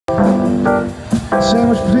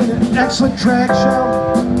Sandwiched between an excellent drag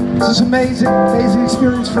show. This is amazing, amazing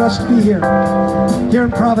experience for us to be here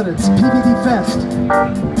in Providence, PVD Fest.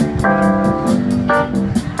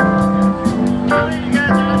 How many of you guys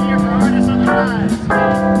are out here for Artists on the Rise?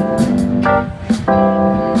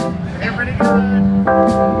 They're pretty good.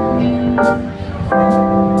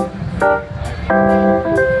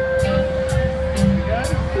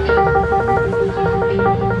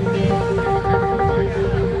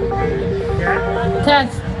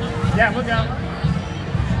 Test. Yeah, we'll go.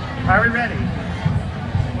 Are we ready?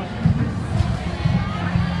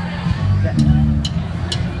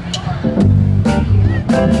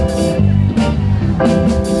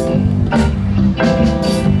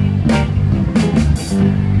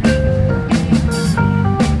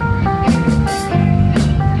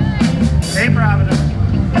 Hey, Providence.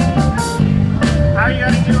 How are you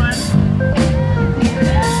guys doing?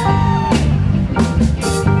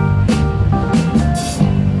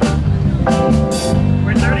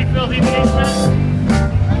 We're 30 Filthy Basement.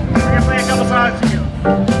 We're gonna play a couple songs for you.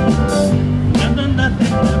 Don't know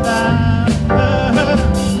nothing about her,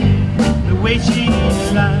 the way she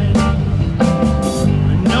lied.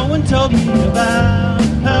 No one told me about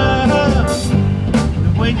her,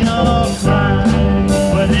 the way you're crying.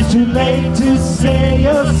 But it's too late to say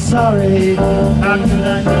you're sorry. How could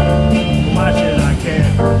I know? Why should I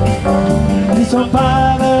care? Please don't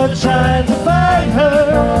bother trying to find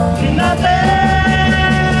her. She's not there.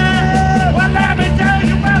 Well, let me tell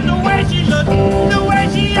you about the way she looked, the way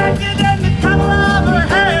she acted, and the color of her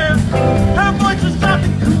hair. Her voice was soft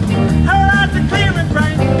and cool, her eyes are clear and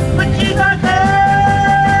bright, but she's not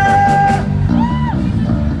there.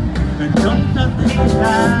 And don't nothing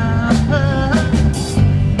about her.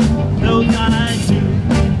 Those I do.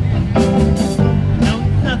 Know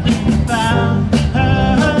nothing about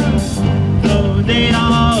her, though they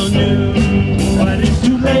all knew. But it's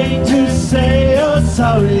too late to say you're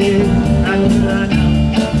sorry. How could I know?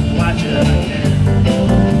 Why should I care?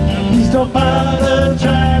 Please don't bother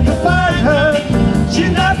trying to find her.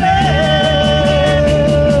 She's not there.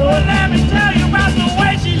 Well, let me tell you about the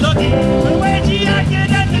way she looked, the way she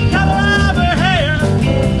acted, and the color of her hair.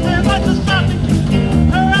 Her voice was soft and cute,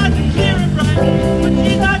 her eyes are clear and bright, but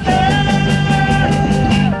she's not there.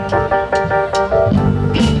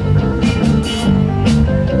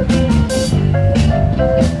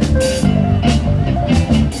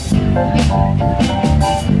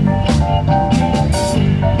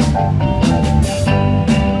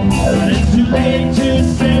 But it's too late to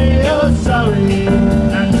say you're sorry.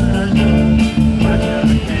 How could I know? Why should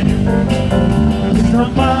I care? Please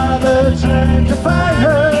don't bother trying to find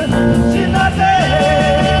her. She's not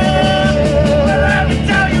there. Well, let me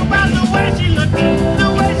tell you about the way she looked, the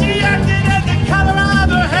way she acted, and the color of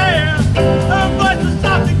her hair. Her voice was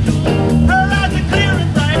soft and cool, her eyes are clear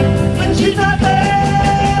and bright, but she's not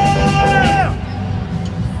there.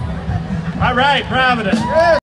 All right, Providence.